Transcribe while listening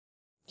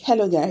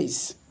Hello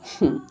guys.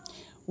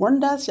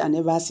 Wonders shall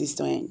never cease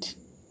to end.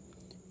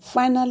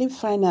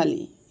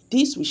 Finally,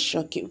 this will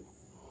shock you.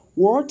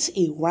 What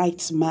a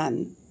white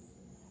man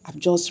have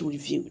just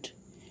revealed.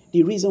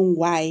 The reason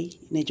why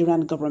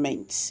Nigerian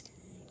government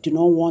do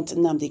not want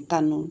Nnamdi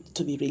Kanu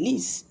to be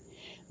released.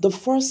 The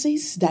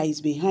forces that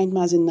is behind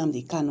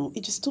Nnamdi Kanu,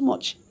 it is too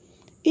much.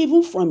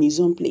 Even from his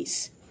own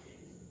place.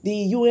 The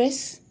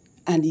US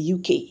and the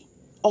UK,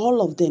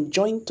 all of them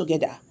joined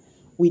together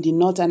with the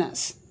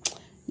Northerners.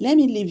 Let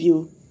me leave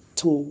you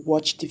to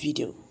watch the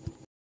video.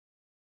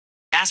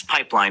 Gas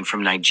pipeline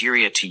from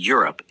Nigeria to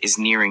Europe is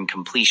nearing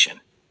completion.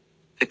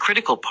 The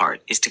critical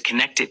part is to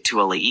connect it to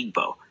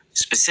Igbo,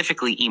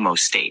 specifically Imo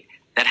State,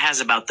 that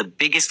has about the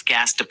biggest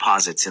gas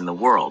deposits in the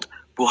world.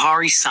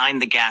 Buhari signed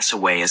the gas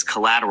away as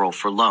collateral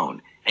for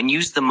loan and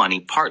used the money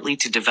partly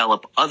to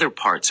develop other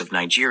parts of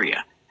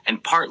Nigeria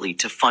and partly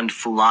to fund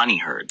Fulani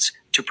herds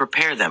to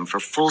prepare them for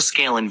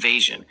full-scale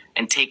invasion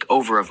and take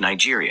over of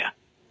Nigeria,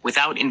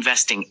 without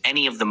investing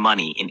any of the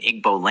money in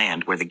Igbo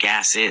land where the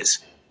gas is.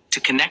 To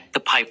connect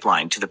the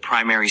pipeline to the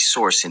primary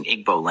source in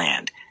Igbo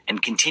land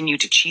and continue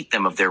to cheat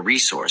them of their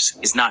resource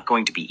is not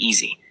going to be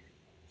easy.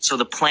 So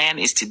the plan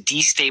is to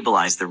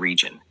destabilize the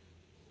region.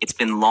 It's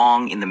been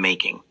long in the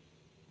making.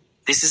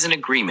 This is an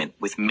agreement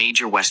with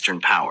major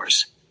Western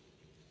powers.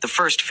 The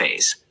first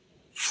phase,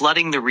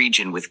 flooding the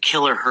region with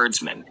killer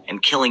herdsmen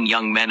and killing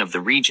young men of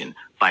the region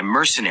by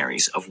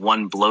mercenaries of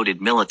one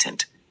bloated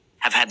militant,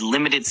 have had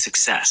limited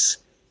success.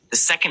 The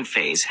second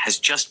phase has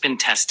just been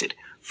tested,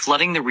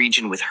 flooding the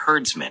region with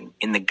herdsmen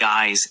in the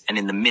guise and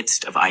in the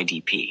midst of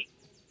IDP.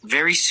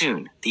 Very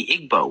soon, the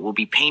Igbo will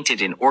be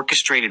painted in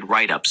orchestrated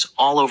write-ups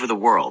all over the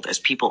world as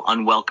people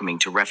unwelcoming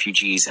to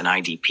refugees and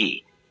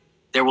IDP.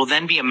 There will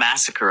then be a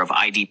massacre of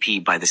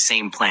IDP by the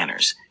same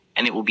planners,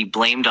 and it will be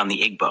blamed on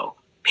the Igbo,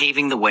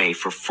 paving the way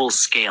for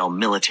full-scale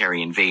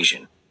military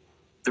invasion.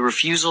 The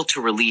refusal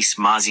to release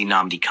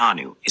Nnamdi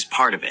Kanu is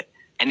part of it,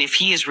 and if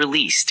he is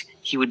released,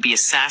 he would be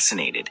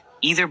assassinated,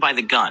 either by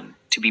the gun,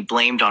 to be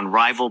blamed on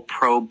rival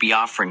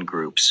pro-Biafran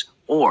groups,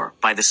 or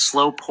by the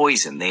slow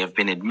poison they have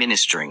been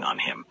administering on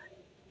him.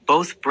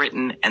 Both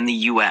Britain and the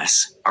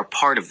US are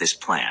part of this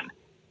plan,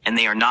 and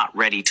they are not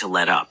ready to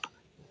let up.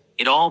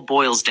 It all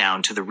boils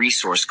down to the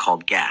resource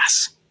called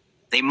gas.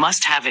 They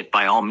must have it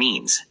by all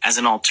means, as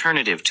an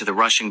alternative to the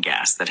Russian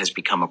gas that has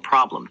become a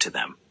problem to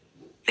them.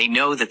 They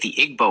know that the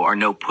Igbo are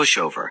no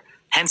pushover,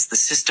 hence the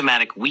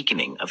systematic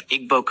weakening of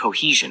Igbo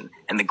cohesion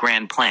and the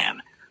grand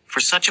plan. For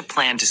such a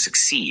plan to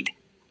succeed,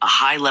 a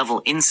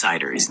high-level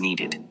insider is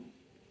needed.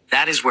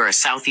 That is where a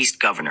Southeast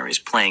governor is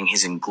playing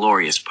his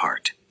inglorious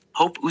part.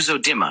 Hope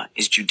Uzodimma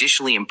is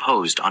judicially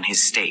imposed on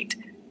his state,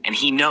 and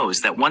he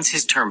knows that once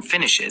his term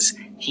finishes,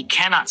 he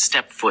cannot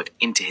step foot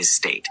into his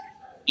state,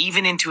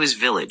 even into his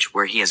village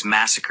where he has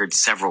massacred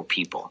several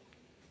people.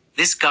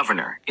 This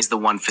governor is the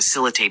one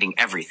facilitating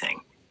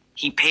everything.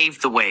 He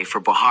paved the way for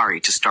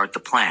Buhari to start the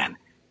plan,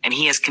 and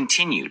he has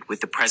continued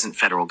with the present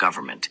federal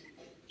government.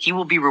 He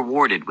will be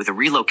rewarded with a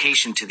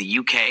relocation to the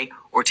UK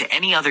or to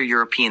any other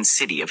European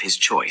city of his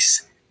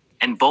choice.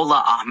 And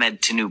Bola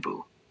Ahmed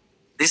Tinubu.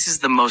 This is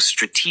the most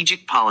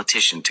strategic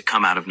politician to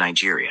come out of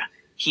Nigeria.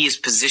 He is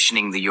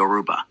positioning the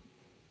Yoruba.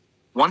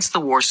 Once the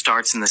war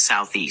starts in the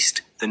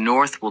southeast, the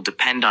north will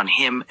depend on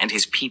him and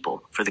his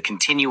people for the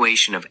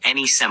continuation of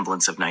any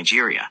semblance of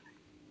Nigeria.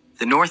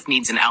 The north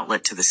needs an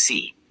outlet to the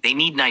sea. They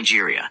need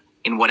Nigeria,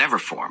 in whatever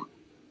form.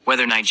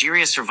 Whether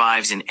Nigeria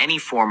survives in any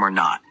form or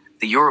not,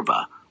 the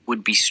Yoruba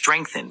would be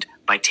strengthened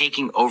by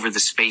taking over the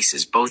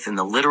spaces both in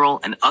the literal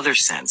and other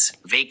sense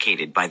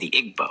vacated by the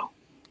Igbo.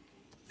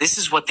 This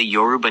is what the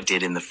Yoruba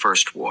did in the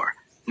First War.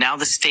 Now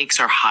the stakes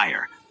are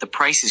higher, the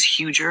price is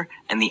huger,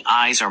 and the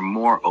eyes are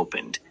more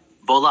opened.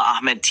 Bola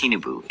Ahmed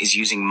Tinubu is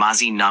using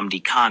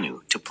Nnamdi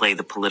Kanu to play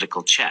the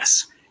political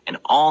chess, and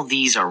all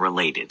these are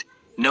related.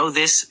 Know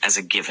this as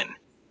a given.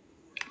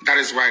 That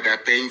is why they're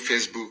paying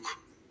Facebook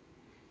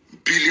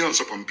billions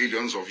upon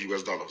billions of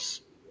US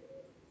dollars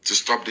to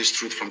stop this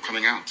truth from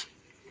coming out.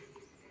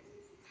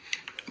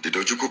 Did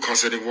Ojukwu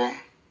cause any war?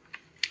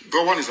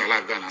 Gowon is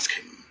alive, go and ask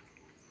him.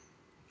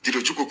 Did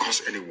Ojukwu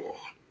cause any war?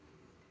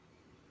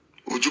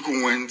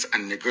 Ojukwu went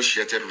and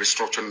negotiated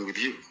restructuring with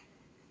you.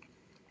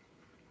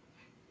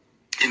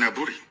 In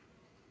Aburi.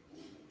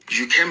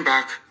 You came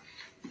back,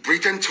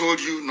 Britain told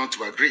you not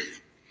to agree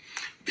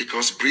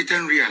because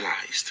Britain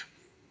realized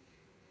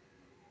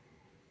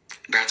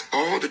that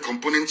all the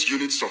component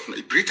units of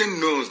Britain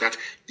knows that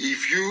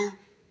if you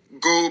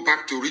go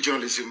back to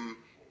regionalism,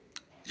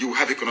 you will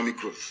have economic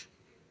growth.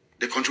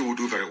 The country will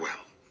do very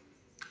well.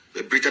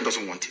 But Britain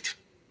doesn't want it.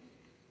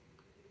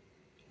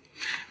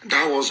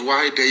 That was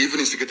why they even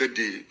instigated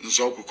the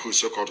Nzogbu,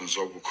 so-called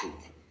Nzogbu,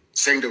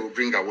 saying they will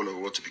bring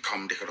Awolowo to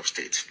become the head of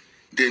state.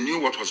 They knew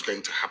what was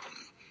going to happen.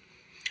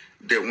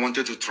 They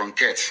wanted to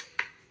truncate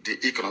the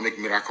economic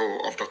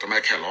miracle of Dr.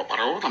 Michael. But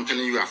what I'm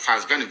telling you are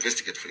fast. Go and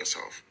investigate for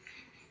yourself.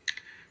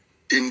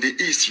 In the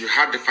East, you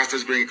had the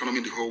fastest growing economy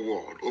in the whole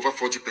world, over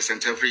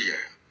 40% every year.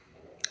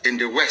 In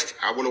the West,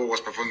 Awolowo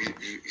was performing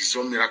his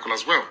own miracle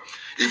as well.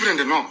 Even in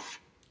the North,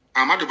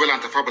 Ahmadu Bello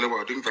and Tafawa Balewa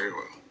were doing very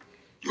well.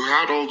 You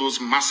had all those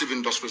massive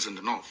industries in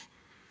the north.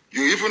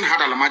 You even had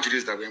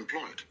Alamajiris that were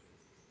employed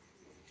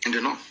in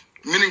the north,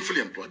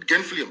 meaningfully employed,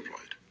 gainfully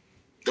employed.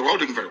 They were all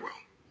doing very well.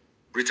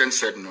 Britain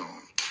said, no,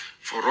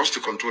 for us to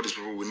control these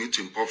people, we need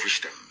to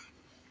impoverish them.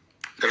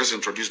 Let us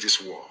introduce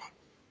this war.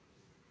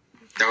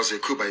 There was a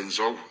coup by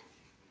Nzogu.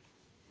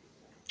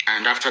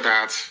 And after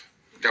that,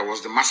 there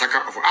was the massacre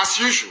of, as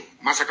usual,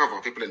 massacre of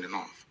our people in the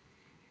north.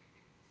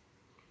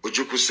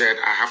 Ojukwu said,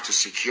 I have to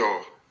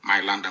secure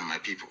my land and my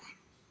people.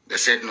 They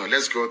said, no,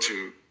 let's go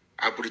to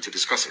Aburi to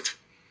discuss it.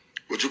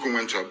 Ojukwu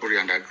went to Aburi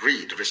and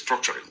agreed,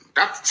 restructuring.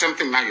 That's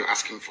something now you're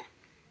asking for.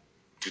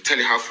 To tell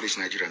you how foolish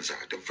Nigerians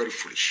are. They're very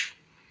foolish.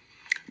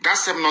 That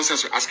same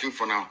nonsense you're asking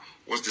for now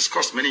was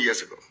discussed many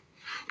years ago.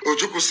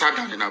 Ojukwu sat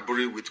down in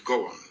Aburi with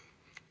Gowon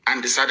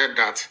and decided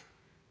that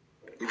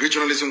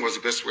regionalism was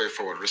the best way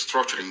forward,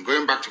 restructuring,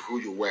 going back to who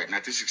you were,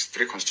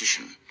 1963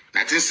 Constitution,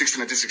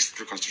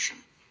 1963 Constitution.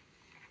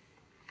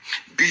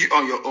 Be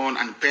on your own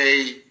and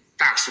pay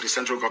tax to the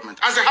central government,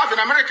 as they have in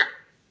America,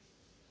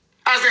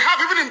 as they have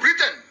even in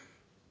Britain.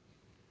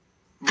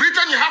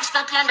 Britain, you have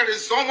Scotland that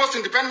is almost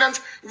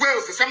independent.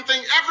 Wales, the same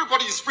thing.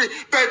 Everybody is free.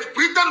 But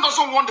Britain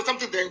doesn't want the same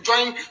thing they're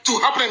enjoying to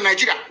happen in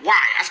Nigeria. Why?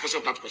 Ask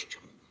yourself that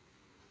question.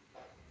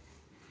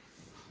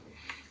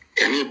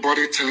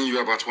 Anybody telling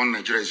you about one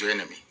Nigeria is your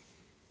enemy.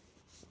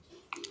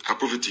 I'll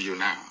prove it to you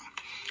now.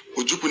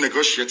 Ojukwu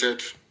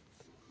negotiated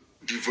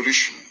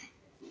devolution,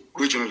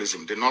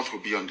 regionalism. The North will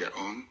be on their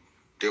own,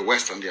 the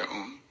West on their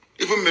own,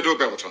 even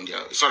Midwest on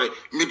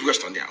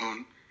their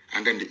own,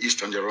 and then the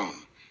East on their own.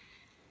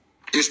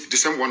 It's the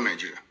same one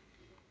Nigeria.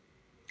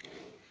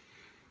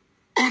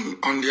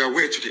 On their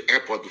way to the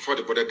airport, before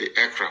they boarded the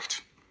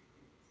aircraft,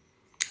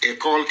 a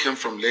call came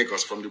from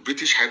Lagos, from the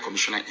British High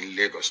Commissioner in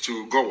Lagos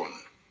to Gowon,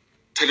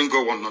 telling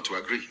Gowon not to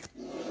agree,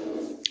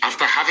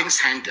 after having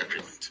signed the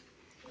agreement.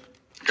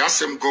 That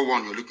same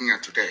Gowon you're looking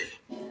at today,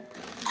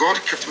 God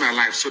kept me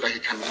alive so that he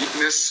can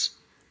witness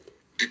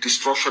the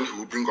destruction he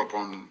will bring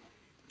upon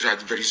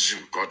that very zoo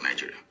called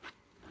Nigeria.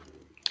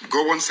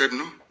 Gowon said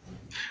no.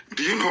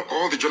 Do you know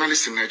all the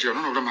journalists in Nigeria,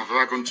 none of them have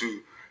ever gone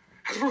to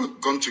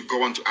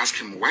Gowon to ask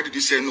him, why did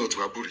you say no to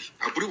Aburi?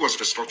 Aburi was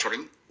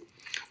restructuring.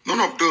 None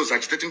of those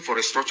agitating for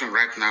restructuring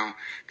right now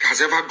has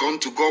ever gone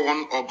to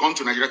Gowon or gone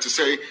to Nigeria to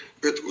say,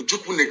 but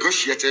Ojukwu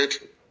negotiated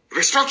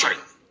restructuring.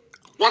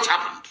 What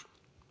happened?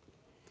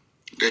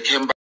 They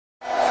came back.